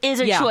point. It is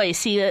a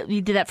choice. He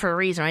did that for a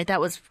reason, right?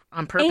 That was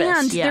on purpose.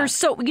 And there's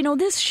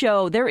this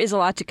show, there is a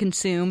lot to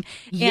consume.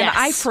 Yes. And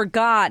I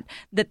forgot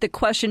that the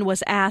question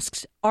was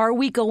asked, are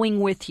we going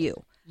with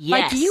you?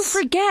 Yes. Like, you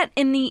forget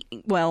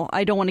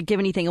I don't want to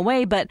give anything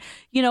away, but,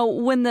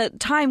 when the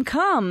time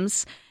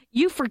comes,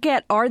 you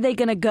forget, are they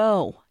going to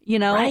go?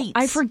 Right.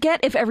 I forget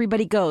if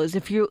everybody goes,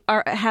 if you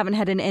haven't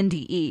had an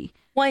NDE.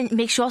 Well, it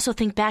makes you also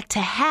think back to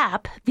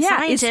Hap, the Yeah,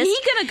 scientist. is he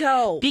going to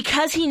go?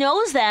 Because he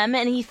knows them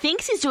and he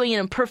thinks he's doing it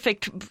in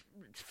perfect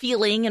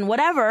feeling and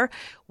whatever.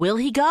 Will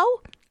he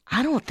go?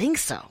 I don't think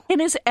so.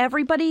 And is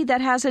everybody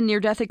that has a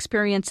near-death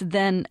experience,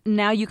 then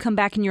now you come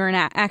back and you're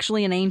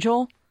actually an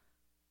angel?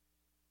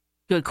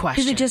 Good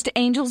question. Is it just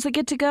angels that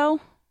get to go?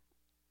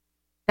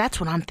 That's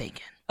what I'm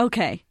thinking.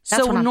 Okay.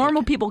 That's So what I'm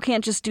normal thinking. people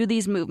can't just do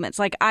these movements.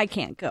 Like, I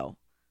can't go.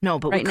 No,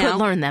 but right we could now?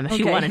 learn them if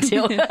you Okay. wanted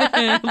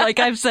to. Like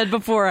I've said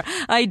before,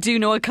 I do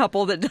know a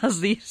couple that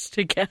does these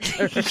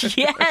together.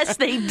 Yes,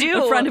 they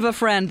do. A friend of a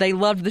friend. They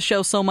loved the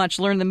show so much,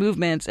 learned the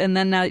movements, and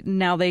then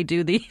now they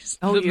do these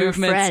Oh, the your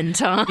movements. friend,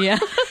 huh? Yeah.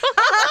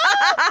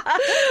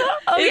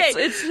 Okay.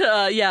 It's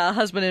a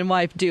husband and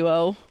wife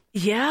duo.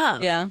 Yeah.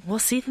 Yeah. Well,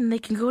 see, then they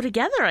can go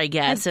together, I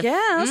guess.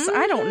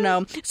 I don't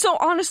know. So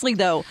honestly,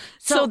 though,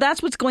 so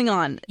that's what's going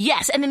on.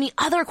 Yes, and then the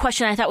other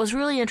question I thought was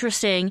really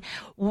interesting,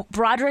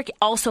 Broderick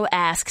also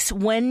asks,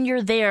 when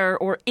you're there,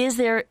 or is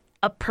there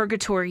a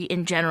purgatory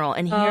in general?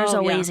 And here's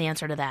a Way's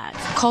answer to that.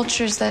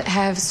 Cultures that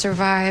have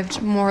survived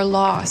more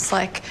loss,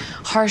 like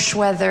harsh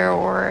weather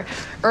or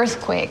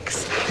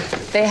earthquakes,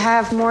 they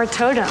have more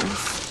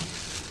totems.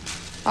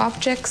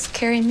 Objects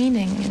carry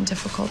meaning in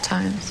difficult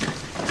times.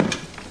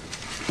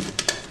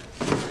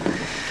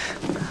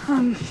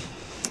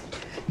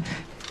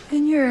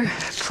 In your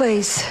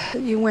place,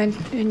 you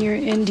went in your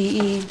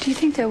NDE. Do you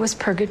think that was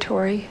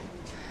purgatory?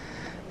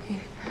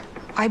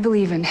 I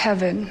believe in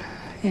heaven,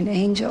 in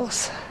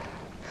angels.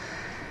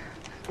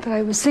 But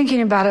I was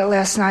thinking about it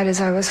last night as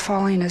I was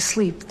falling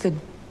asleep, the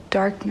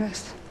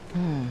darkness.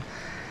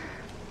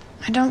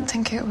 I don't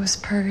think it was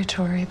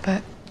purgatory,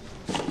 but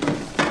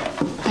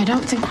I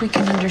don't think we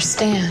can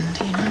understand,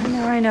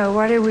 I know.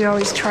 Why do we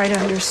always try to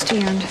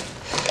understand?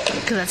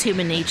 Because that's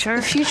human nature.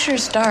 The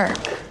future's dark.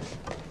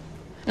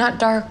 Not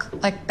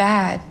dark like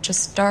bad,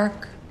 just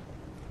dark.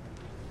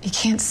 You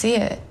can't see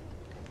it.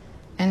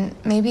 And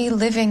maybe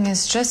living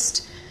is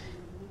just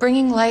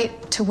bringing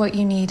light to what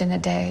you need in a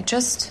day.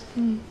 Just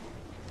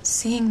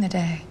seeing the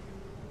day.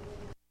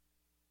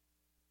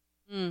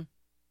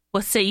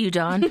 What say you,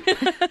 Dawn?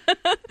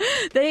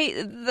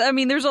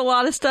 There's a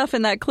lot of stuff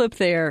in that clip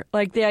there.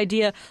 Like the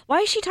idea, why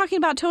is she talking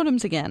about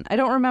totems again? I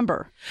don't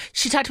remember.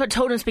 She talked about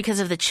totems because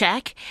of the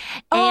check.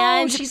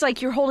 And she's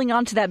like, you're holding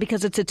on to that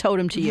because it's a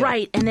totem to you.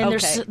 Right. And then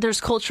there's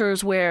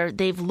cultures where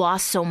they've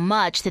lost so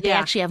much that they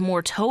actually have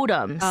more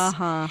totems.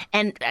 Uh-huh.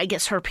 And I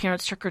guess her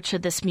parents took her to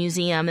this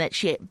museum that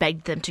she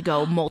begged them to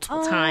go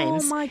multiple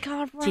times. Oh, my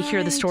God, right. To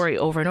hear the story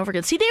over and over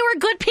again. See, they were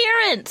good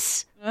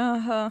parents.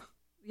 Uh-huh.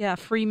 Yeah,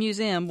 free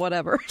museum,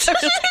 whatever.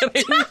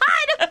 Okay. So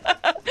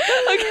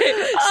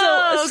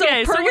so where are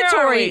we?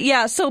 purgatory.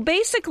 Yeah, so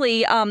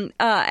basically,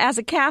 as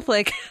a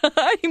Catholic,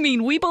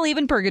 we believe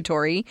in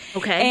purgatory.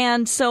 Okay.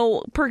 And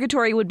so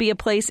purgatory would be a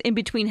place in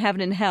between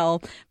heaven and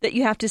hell that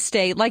you have to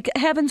stay. Like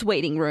heaven's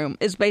waiting room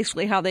is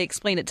basically how they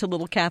explain it to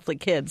little Catholic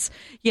kids.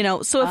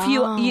 So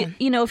if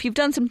if you've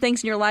done some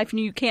things in your life and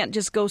you can't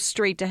just go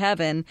straight to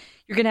heaven,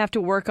 you're going to have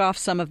to work off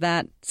some of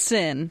that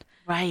sin.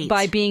 Right.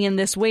 By being in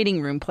this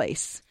waiting room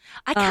place.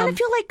 I kind of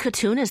feel like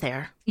Khatun is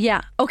there.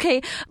 Yeah.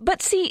 Okay.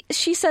 But see,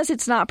 she says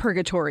it's not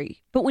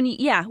purgatory. But when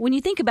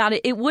you think about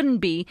it, it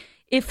wouldn't be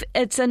if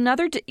it's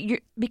another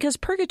because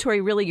purgatory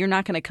really you're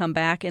not going to come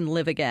back and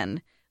live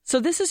again. So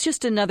this is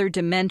just another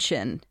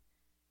dimension.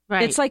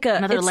 Right. It's like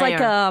a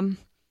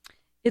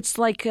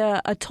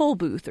toll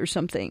booth or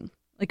something.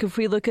 Like if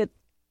we look at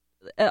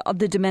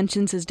the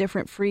dimensions as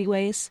different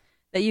freeways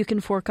that you can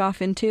fork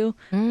off into,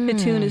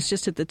 Khatun is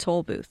just at the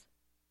toll booth.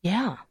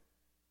 Yeah.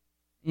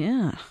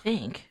 Yeah. I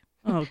think.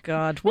 Oh,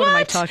 God. What am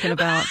I talking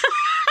about?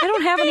 I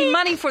don't have any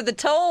money for the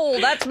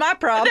toll. That's my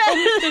problem.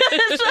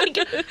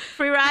 It's like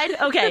free ride?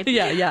 Okay.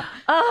 Yeah.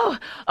 Oh,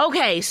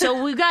 okay.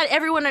 So we've got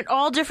everyone at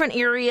all different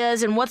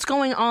areas and what's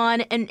going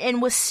on.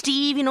 And with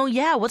Steve,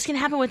 what's going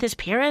to happen with his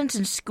parents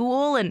and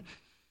school. And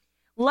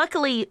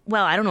luckily,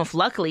 well, I don't know if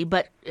luckily,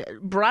 but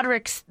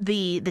Broderick's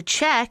the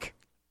check.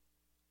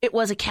 It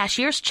was a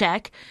cashier's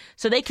check,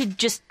 so they could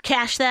just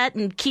cash that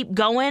and keep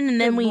going, and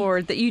then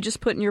Lord, that you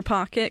just put in your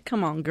pocket.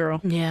 Come on,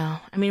 girl. Yeah,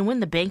 wouldn't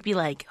the bank be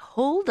like,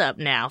 "Hold up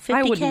now, $50K?"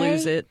 I would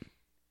lose it.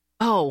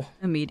 Oh,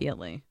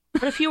 immediately.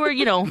 But if you were,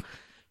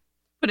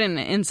 put it in an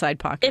inside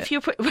pocket. If you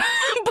put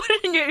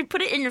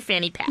it in your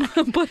fanny pack,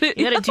 you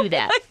got to do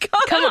that.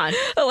 Oh, come on,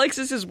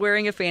 Alexis is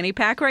wearing a fanny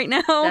pack right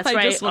now. That's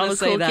right. Just all the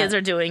cool kids are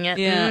doing it.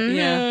 Yeah, mm-hmm.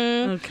 yeah.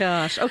 Oh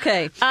gosh.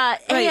 Okay.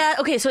 Right.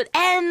 Okay. So it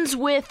ends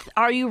with,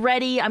 "Are you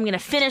ready? I'm going to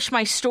finish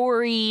my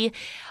story."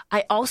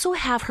 I also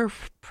have her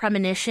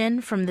premonition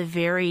from the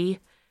very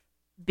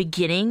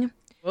beginning.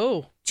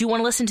 Oh. Do you want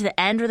to listen to the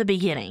end or the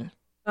beginning?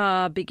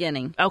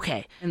 Beginning.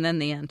 Okay. And then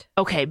the end.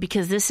 Okay,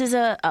 because this is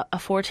a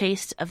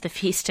foretaste of the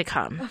feast to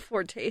come. A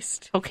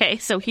foretaste. Okay,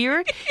 so here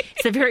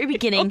it's the very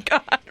beginning. Oh,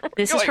 God.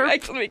 This is her.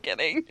 Back to the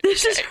beginning.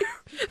 This is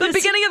the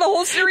beginning of the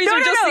whole series, or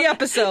just the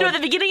episode? No, the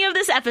beginning of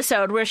this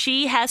episode where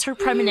she has her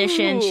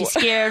premonition. She's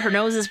scared. Her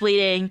nose is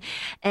bleeding,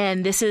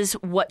 and this is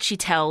what she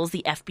tells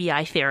the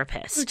FBI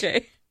therapist.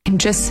 Okay. And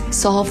just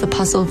solve the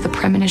puzzle of the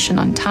premonition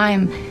on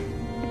time.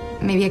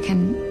 Maybe I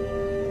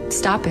can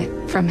stop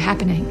it from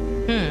happening.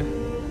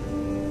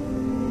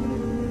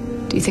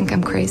 Do you think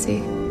I'm crazy?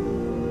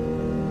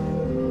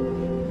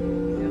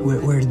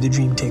 Where did the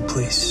dream take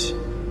place?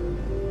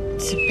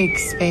 It's a big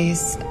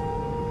space.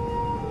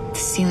 The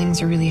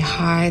ceilings are really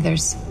high.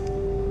 There's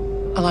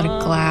a lot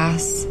of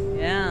glass.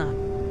 Yeah.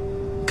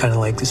 Kind of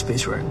like the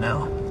space we're in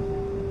now.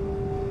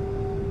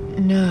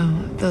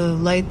 No, the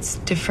light's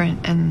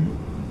different, and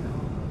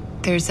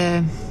there's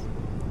a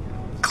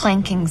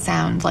clanking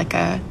sound, like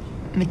a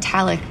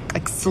metallic,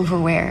 like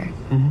silverware.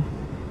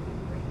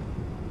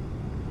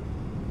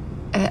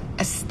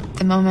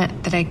 The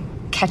moment that I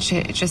catch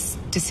it, it just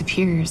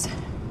disappears.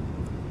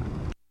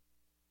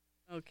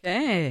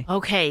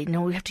 Okay,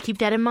 no, we have to keep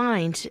that in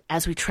mind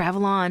as we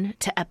travel on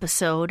to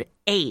episode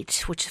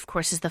 8, which of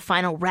course is the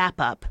final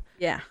wrap-up.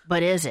 Yeah.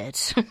 But is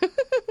it?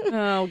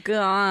 Oh,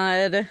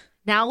 God.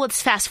 Now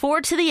let's fast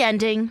forward to the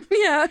ending.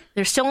 Yeah.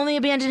 They're still in the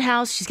abandoned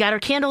house. She's got her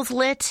candles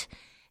lit,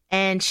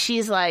 and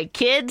she's like,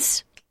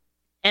 kids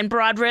and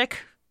Broderick,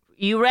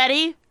 you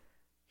ready?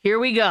 Here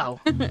we go.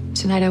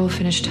 Tonight I will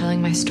finish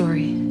telling my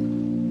story.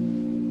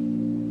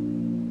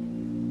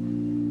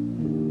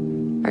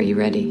 Are you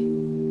ready?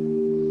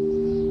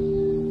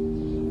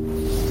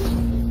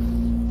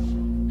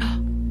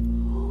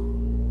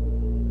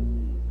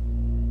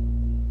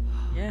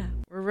 Yeah,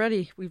 we're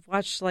ready. We've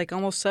watched like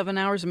almost 7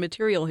 hours of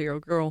material here,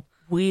 girl.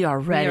 We are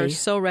ready. We are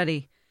so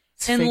ready.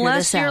 Let's figure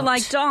Unless this you're out.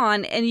 like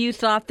Dawn and you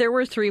thought there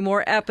were 3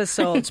 more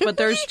episodes, but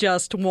there's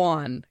just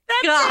one.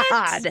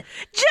 That's it.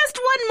 Just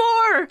one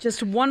more.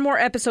 Just one more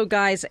episode,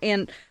 guys.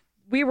 And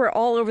we were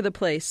all over the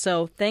place.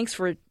 So thanks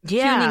for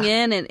tuning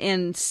in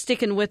and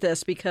sticking with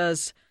us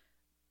because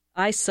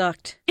I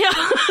sucked. Yeah.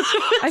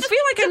 I feel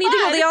like I need to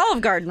go to the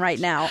Olive Garden right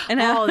now.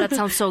 And Oh, that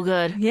sounds so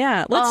good.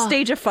 yeah, let's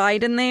stage a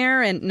fight in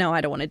there. And no,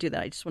 I don't want to do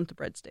that. I just want the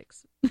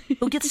breadsticks.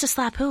 Who gets to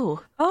slap who?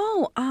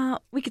 Oh,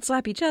 we could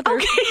slap each other.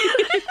 Okay.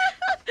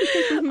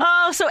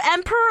 Oh, so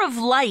Emperor of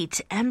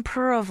Light.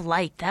 Emperor of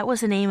Light. That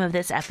was the name of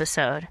this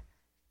episode.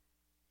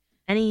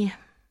 Any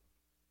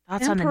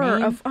thoughts on the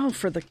name?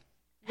 For the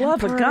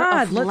love of Emperor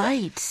God. of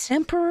Light.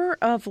 Emperor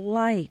of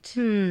Light.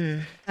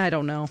 I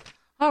don't know.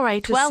 All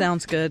right. Just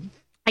sounds good.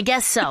 I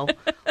guess so.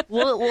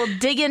 We'll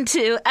dig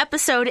into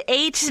episode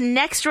 8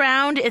 next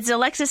round. It's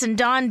Alexis and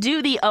Dawn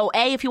do the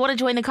OA. If you want to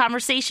join the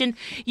conversation,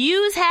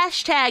 use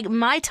hashtag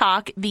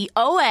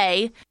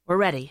 #MyTalkTheOA. We're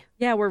ready.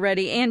 Yeah, we're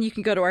ready. And you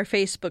can go to our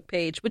Facebook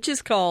page, which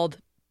is called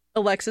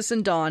Alexis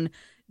and Dawn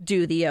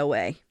do the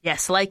OA.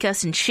 Yes, like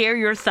us and share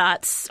your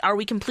thoughts. Are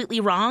we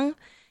completely wrong?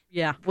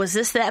 Yeah. Was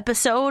this the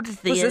episode? Was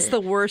this the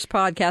worst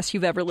podcast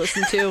you've ever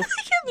listened to?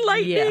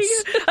 Lightning.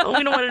 Yes. We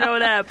don't want to know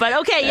that. But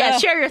okay, yeah,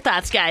 share your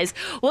thoughts, guys.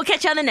 We'll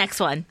catch you on the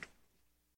next one.